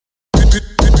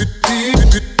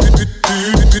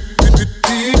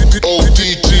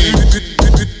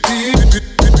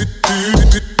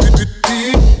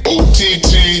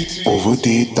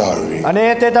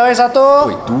Ani teh tarik satu.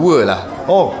 Oi, dua lah.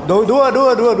 Oh,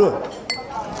 dua.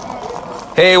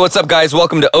 Hey, what's up guys?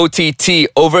 Welcome to OTT,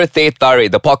 Over Teh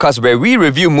Tarik, the podcast where we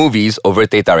review movies over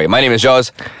Teh Tarik. My name is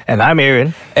Jaws. And I'm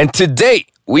Aaron. And today,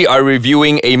 we are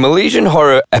reviewing a Malaysian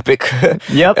horror epic.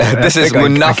 Yep. This is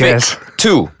Munafik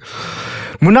 2.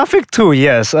 Munafik 2,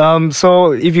 yes.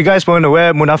 So if you guys weren't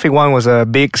aware, Munafik 1 was a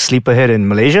big sleeper hit in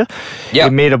Malaysia. Yep.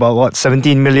 It made about,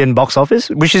 17 million box office,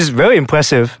 which is very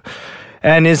impressive.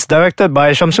 And it's directed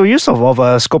by Shamsul Yusof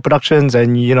of Scope Productions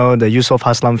and, the Yusof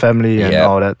Haslam family and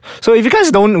all that. So if you guys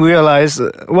don't realize,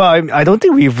 I don't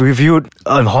think we've reviewed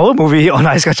a horror movie on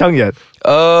Ais Kacang yet.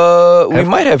 We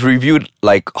might have reviewed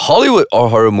like Hollywood or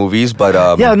horror movies, but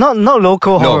not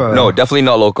local horror. No, definitely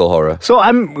not local horror. So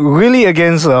I'm really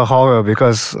against horror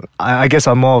because I guess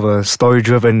I'm more of a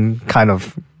story-driven kind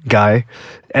of guy,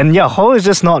 and horror is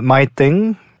just not my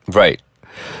thing. Right.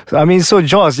 So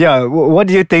Jaws, what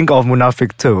do you think of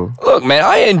Munafik 2? Look, man,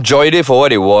 I enjoyed it for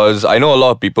what it was. I know a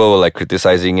lot of people were like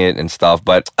criticizing it and stuff,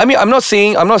 but I'm not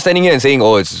standing here and saying,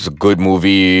 oh, it's a good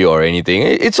movie or anything.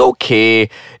 It's okay.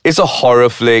 It's a horror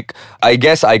flick. I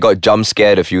guess I got jump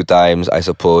scared a few times, I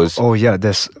suppose. Oh yeah,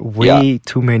 there's way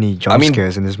too many jump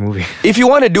scares in this movie. If you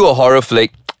want to do a horror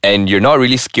flick and you're not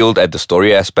really skilled at the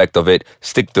story aspect of it,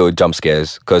 stick to jump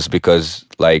scares because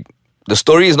like the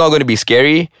story is not going to be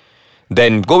scary.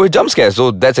 Then go with jump scares.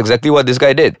 So that's exactly what this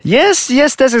guy did. Yes,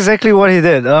 that's exactly what he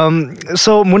did.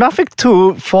 So Munafik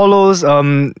 2 follows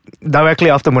directly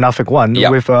after Munafik 1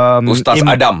 with Ustaz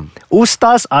Adam.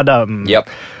 Ustaz Adam. Yep.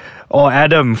 Or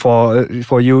Adam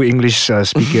for you English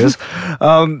speakers.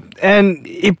 And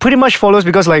it pretty much follows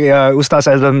because Ustaz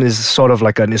Adam is sort of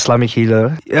like an Islamic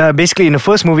healer. Basically in the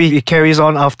first movie, it carries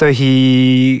on after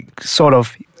he sort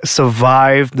of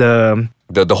survived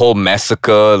the whole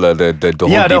massacre, the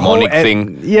whole demonic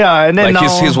thing. And then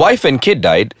like his wife and kid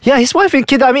died. Yeah, his wife and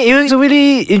kid. I mean, it was a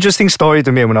really interesting story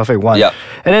to me, Munafik 1. Yeah.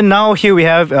 And then now here we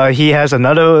have, there's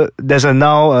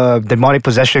now demonic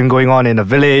possession going on in a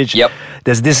village. Yep.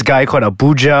 There's this guy called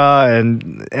Abuja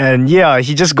and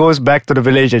he just goes back to the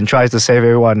village and tries to save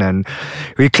everyone and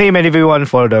reclaim everyone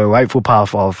for the rightful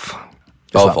path of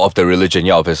the religion,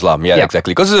 of Islam. Yeah,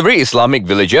 exactly. Because it's a very Islamic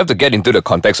village. You have to get into the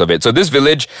context of it. So this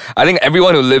village, I think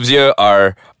everyone who lives here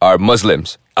are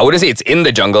Muslims. I wouldn't say it's in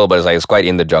the jungle, but it's quite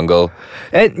in the jungle.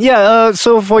 And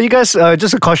so for you guys,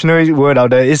 just a cautionary word out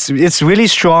there. It's really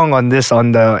strong on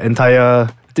the entire.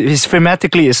 It's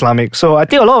thematically Islamic. So I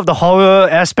think a lot of the horror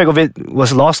aspect of it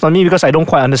was lost on me because I don't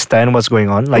quite understand what's going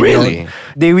on. Like, really?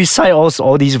 They recite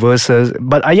all these verses,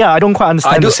 but I don't quite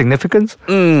understand the significance.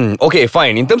 Okay,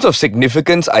 fine. In terms of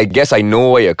significance, I guess I know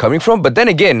where you're coming from. But then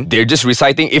again, they're just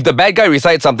reciting. If the bad guy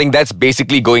recites something, that's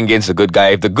basically going against the good guy.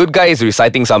 If the good guy is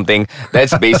reciting something,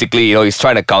 that's basically, he's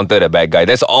trying to counter the bad guy.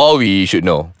 That's all we should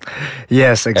know.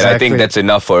 Yes, exactly. And I think that's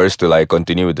enough for us to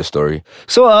continue with the story.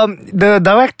 So the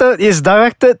director is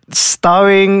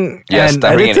starring and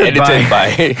edited by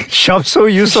Shamsul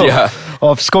Yusof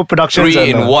of Scope Productions.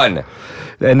 3 in 1.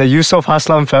 And the Yusof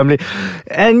Haslam family.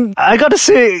 And I gotta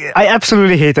say, I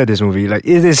absolutely hated this movie. Like,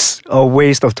 it is a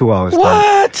waste of 2 hours.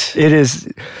 What? It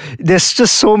is. There's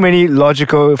just so many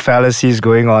logical fallacies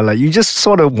going on. Like, you just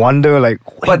sort of wonder, like,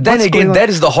 but then again, that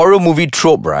is the horror movie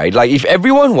trope, right? Like, if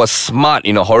everyone was smart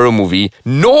in a horror movie,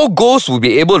 no ghost would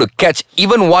be able to catch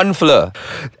even one flaw.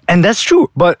 And that's true.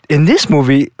 But in this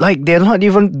movie, like, they're not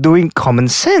even doing common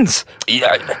sense.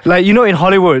 Yeah. Like, in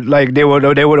Hollywood, like, they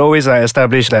would always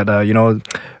establish that,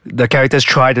 the characters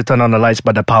try to turn on the lights,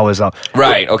 but the power's up.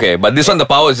 Right, okay. But this one, the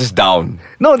power is just down.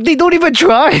 No, they don't even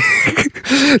try.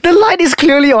 The light is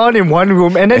clearly on in one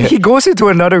room, and then he goes into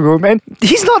another room, and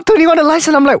he's not turning on the lights,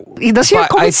 and I'm like, does he have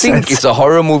common sense? I think it's a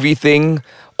horror movie thing.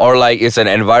 Or like it's an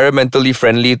environmentally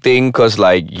friendly thing because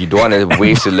like you don't want to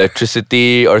waste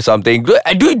electricity or something.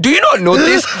 Do you not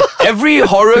notice every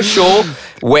horror show,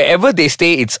 wherever they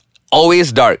stay, it's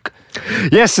always dark?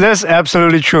 Yes, that's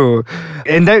absolutely true.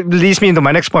 And that leads me into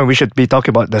my next point. We should be talking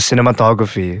about the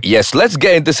cinematography. Yes, let's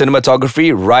get into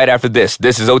cinematography right after this.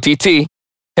 This is OTT.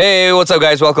 Hey, what's up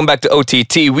guys? Welcome back to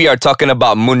OTT. We are talking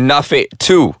about Munafik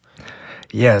 2.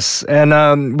 Yes,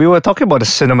 and we were talking about the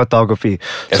cinematography.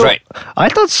 That's right. I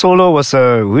thought Solo was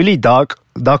a really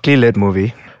darkly lit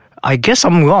movie. I guess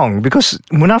I'm wrong because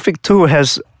Munafik 2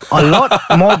 has a lot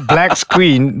more black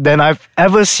screen than I've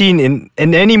ever seen in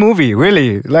any movie,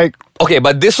 really. Like, Okay,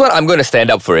 but this one I'm going to stand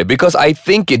up for it because I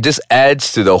think it just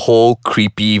adds to the whole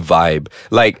creepy vibe.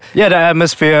 Like, Yeah, the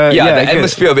atmosphere. yeah, I the get it.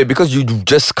 atmosphere of it, because you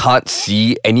just can't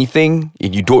see anything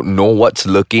and you don't know what's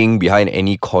lurking behind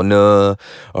any corner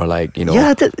or like,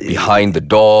 Yeah, behind the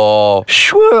door.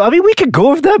 Sure, I mean, we could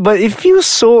go with that, but it feels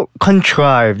so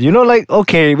contrived. Like,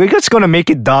 okay, we're just gonna make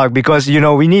it dark because,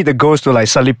 we need the ghost to like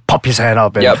suddenly pop his hand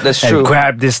up and, Yep, that's and true.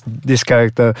 grab this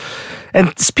character.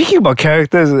 And speaking about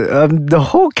characters, the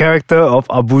whole character of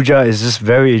Abuja is just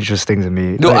very interesting to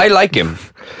me. No, I like him.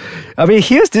 I mean,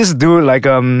 here's this dude like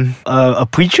a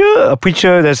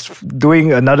preacher that's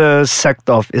doing another sect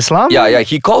of Islam. Yeah,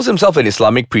 he calls himself an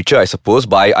Islamic preacher, I suppose,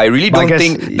 but I really But I don't guess,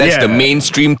 think that's the yeah.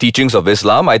 mainstream teachings of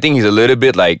Islam. I think he's a little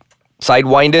bit like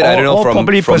sidewinded, I don't know, Or from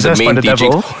probably the possessed main by the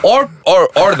teaching. devil.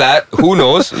 Or that, who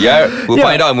knows? Yeah, we'll Yeah.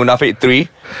 find out in Munafik 3.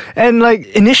 And like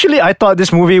initially, I thought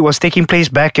this movie was taking place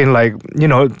back in like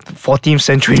 14th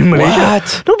century Malaysia.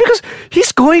 What? No, because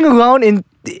he's going around in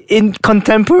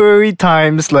contemporary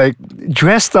times, like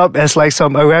dressed up as like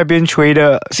some Arabian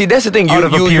trader. See, that's the thing. Out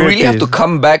of a You period really have to piece.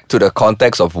 come back to the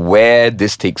context of where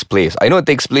this takes place. I know it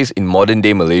takes place in modern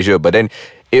day Malaysia, but then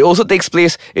it also takes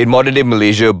place in modern day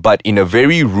Malaysia, but in a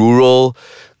very rural,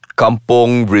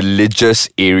 kampong religious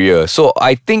area. So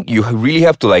I think you really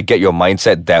have to like get your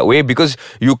mindset that way because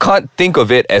you can't think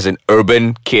of it as an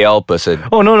urban KL person.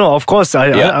 Oh no, of course,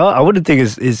 Yeah. I wouldn't think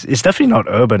it's definitely not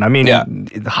urban. I mean, Yeah.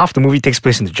 half the movie takes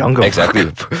place in the jungle. Exactly.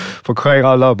 for crying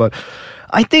out loud, but.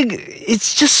 I think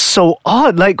it's just so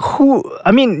odd. Like,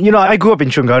 I grew up in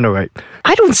Terengganu, right?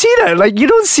 I don't see that. Like, you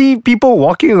don't see people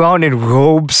walking around in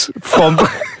robes from,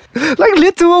 like,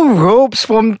 literal robes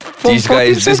from This 14th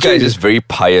guy century. is just very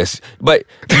pious. But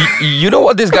you know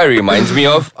what this guy reminds me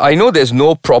of? I know there's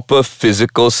no proper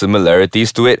physical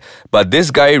similarities to it, but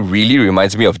this guy really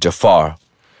reminds me of Jafar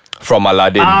from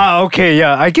Aladdin. Okay,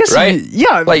 yeah. I guess, Right?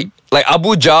 yeah. Like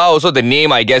Abu Jah, also the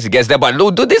name, I guess, gets that. But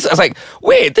look, this, I was like,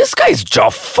 wait, this guy's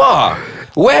Jafar.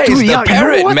 Where is Dude, the yeah, you know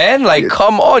parrot, what? man? Like,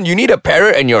 come on, you need a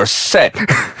parrot and you're set.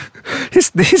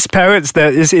 his parrots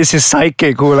that is his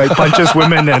sidekick who like punches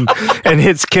women and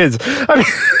hits kids. I mean,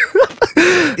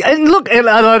 and look,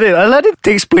 Aladdin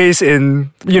takes place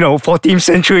in 14th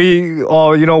century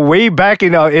or way back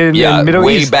in Yeah, Middle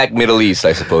way East. back Middle East,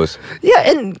 I suppose. Yeah,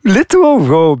 and literal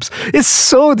robes. It's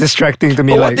so distracting to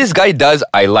me. But like, what this guy does,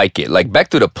 I like it. Like, back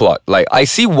to the plot. Like, I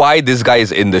see why this guy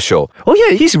is in the show. oh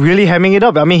yeah, he's really hamming it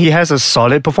up. I mean, he has a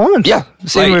solid performance. Yeah.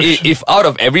 Same Like, with if out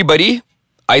of everybody,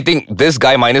 I think this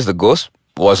guy minus the ghost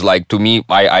was like, to me,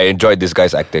 I enjoyed this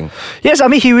guy's acting. yes. I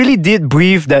mean, he really did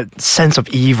breathe that sense of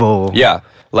evil. Yeah.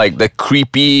 Like the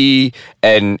creepy,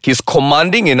 and he's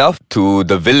commanding enough to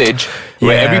the village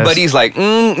where Yes. everybody's like,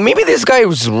 maybe this guy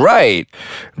was right.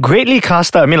 Greatly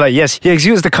cast out. I mean, like, yes, he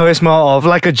exudes the charisma of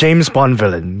like a James Bond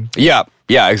villain. Yeah,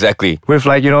 exactly. With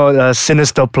like, a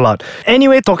sinister plot.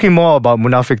 Anyway, talking more about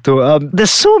Munafik 2,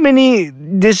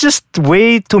 there's just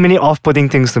way too many off-putting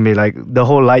things to me. Like the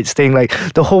whole lights thing, like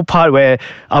the whole part where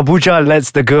Abuja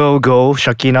lets the girl go,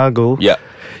 Shakina go. Yeah.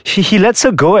 He lets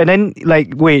her go and then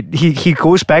like, wait, he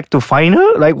goes back to find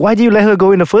her? Like, why do you let her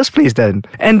go in the first place then?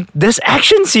 And there's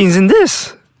action scenes in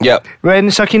this. Yeah. When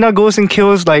Shakina goes and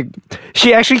kills, like,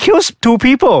 she actually kills 2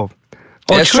 people.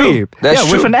 Or That's 3. true. That's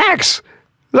with true. an axe.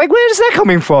 Like, where is that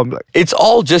coming from? Like, It's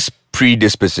all just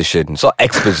predisposition, so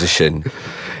exposition.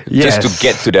 Just to Yes.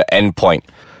 get to the end point.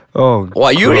 oh, Wow,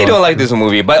 you really God. don't like this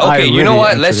movie, but I okay, you know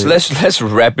really what? Let's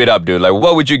wrap it up, dude. Like,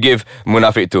 what would you give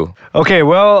Munafik 2? Okay,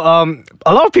 well,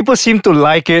 a lot of people seem to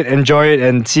like it, enjoy it,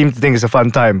 and seem to think it's a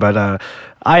fun time, but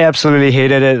I absolutely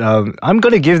hated it. I'm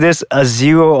gonna give this a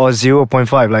 0 or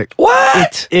 0.5. Like,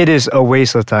 What? it is a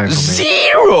waste of time for me.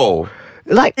 0.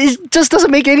 Like, it just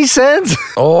doesn't make any sense.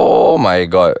 Oh my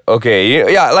god.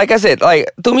 Okay, yeah. Like I said, like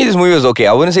to me, this movie was okay.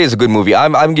 I wouldn't say it's a good movie.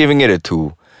 I'm giving it a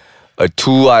 2. A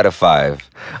 2 out of 5.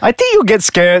 I think you'll get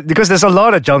scared because there's a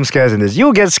lot of jump scares in this.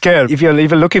 You'll get scared if you're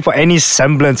even looking for any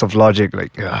semblance of logic.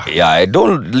 Like, ugh. Yeah,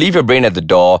 don't leave your brain at the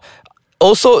door.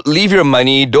 Also, leave your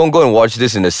money. Don't go and watch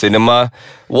this in the cinema.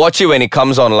 Watch it when it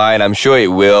comes online. I'm sure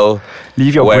it will.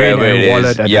 Leave your brain Wherever and it wallet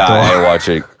is. at the Yeah, door. and watch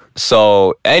it.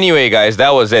 So anyway, guys, that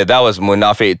was it. That was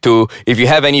Munafik 2. If you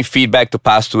have any feedback to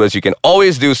pass to us, you can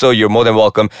always do so. You're more than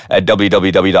welcome at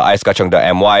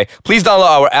www.icekachang.my. Please download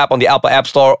our app on the Apple App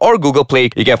Store or Google Play.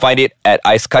 You can find it at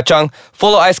Ice Kachang.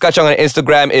 Follow Ice Kachang on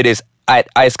Instagram. It is at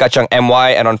Ice Kachang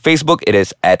MY, and on Facebook it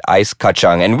is at Ice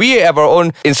Kachang. And we have our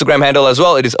own Instagram handle as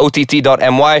well. It is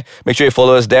ott.my. Make sure you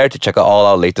follow us there to check out all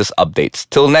our latest updates.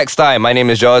 Till next time, my name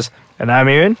is Jaws, And I'm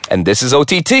Aaron. and this is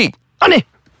OTT. Ani!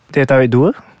 Teh tarik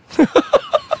dua?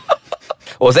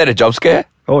 Was that a jump scare?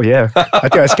 Oh yeah. I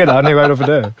think I scared Ani right over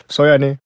there. Sorry, Ani.